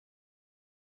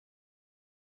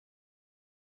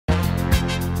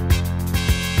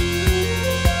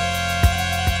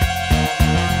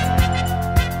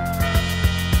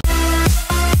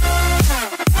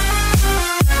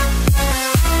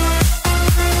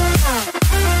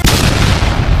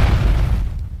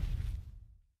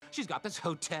got this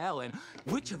hotel, and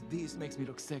which of these makes me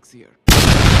look sexier?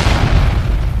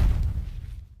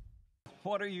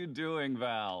 What are you doing,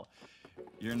 Val?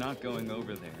 You're not going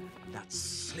over there. That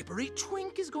slippery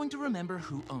twink is going to remember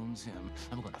who owns him.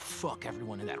 I'm gonna fuck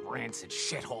everyone in that rancid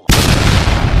shithole.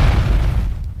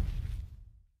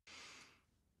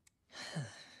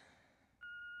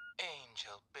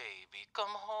 Angel, baby, come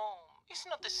home. It's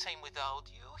not the same without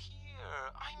you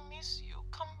here. I miss you.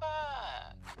 Come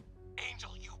back.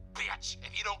 Angel, you bitch.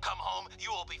 If you don't come home,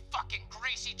 you will be fucking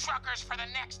greasy truckers for the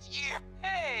next year.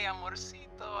 Hey,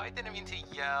 amorcito. I didn't mean to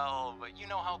yell, but you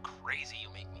know how crazy you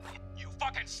make me. You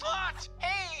fucking slut!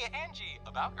 Hey, Angie,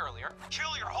 about earlier.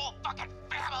 Kill your whole fucking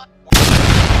family.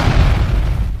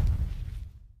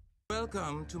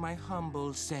 Welcome to my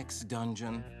humble sex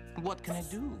dungeon. What can I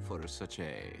do for such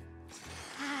a...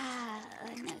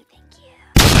 No, thank you.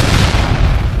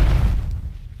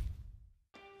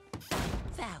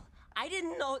 Val, I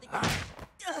didn't know that...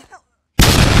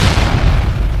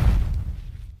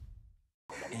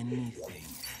 Anything.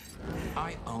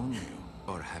 I own you.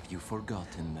 Or have you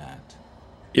forgotten that?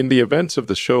 In the events of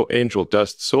the show, Angel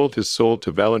Dust sold his soul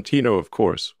to Valentino, of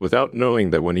course, without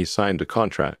knowing that when he signed a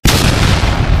contract.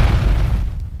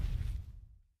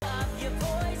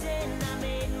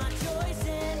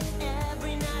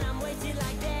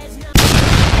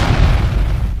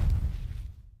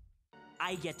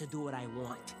 I get to do what I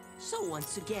want. So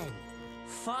once again,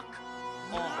 fuck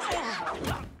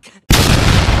off.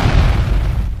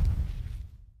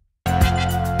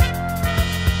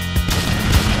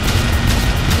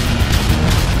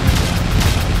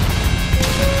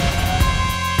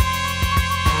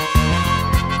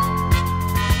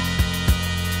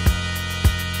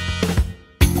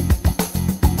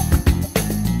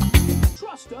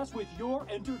 Trust us with your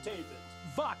entertainment.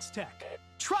 Vox Tech.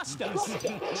 Trust us.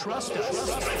 Trust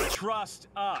us. Trust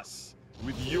us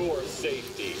with your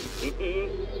safety.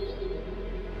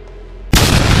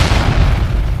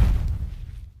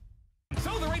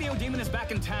 So the radio demon is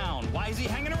back in town. Why is he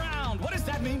hanging around? What does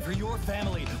that mean for your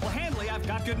family? Well, Handley, I've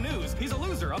got good news. He's a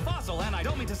loser, a fossil, and I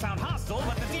don't mean to sound hostile,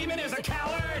 but the demon is a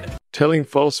coward! Telling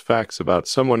false facts about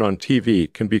someone on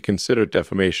TV can be considered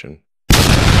defamation.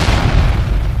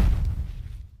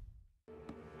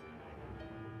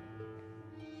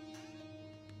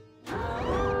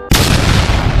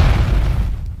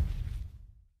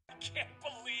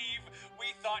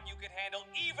 You could handle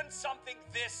even something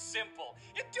this simple.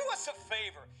 You do us a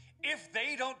favor. If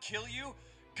they don't kill you,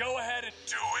 go ahead and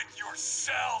do it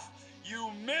yourself,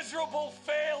 you miserable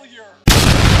failure.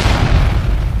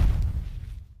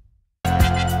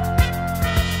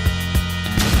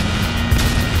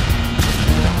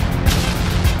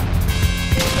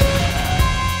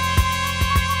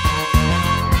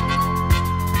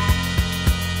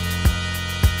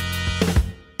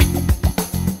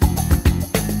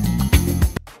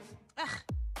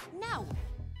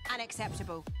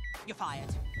 Unacceptable. You're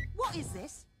fired. What is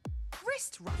this?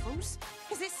 Wrist ruffles?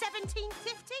 Is it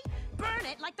 1750? Burn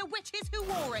it like the witches who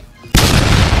wore it.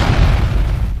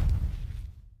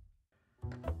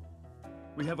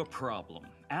 We have a problem.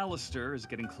 Alistair is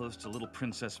getting close to little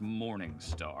Princess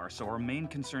Morningstar, so our main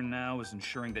concern now is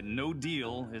ensuring that no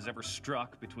deal is ever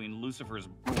struck between Lucifer's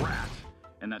brat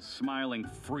and that smiling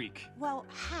freak. Well,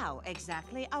 how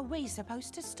exactly are we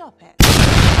supposed to stop it?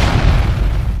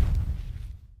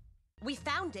 We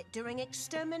found it during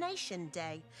Extermination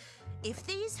Day. If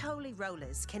these holy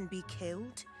rollers can be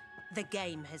killed, the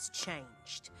game has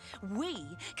changed. We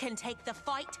can take the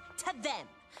fight to them.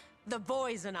 The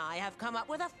boys and I have come up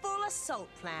with a full assault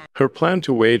plan. Her plan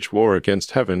to wage war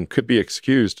against heaven could be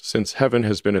excused since heaven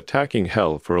has been attacking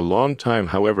hell for a long time.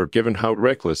 However, given how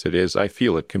reckless it is, I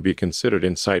feel it can be considered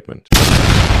incitement.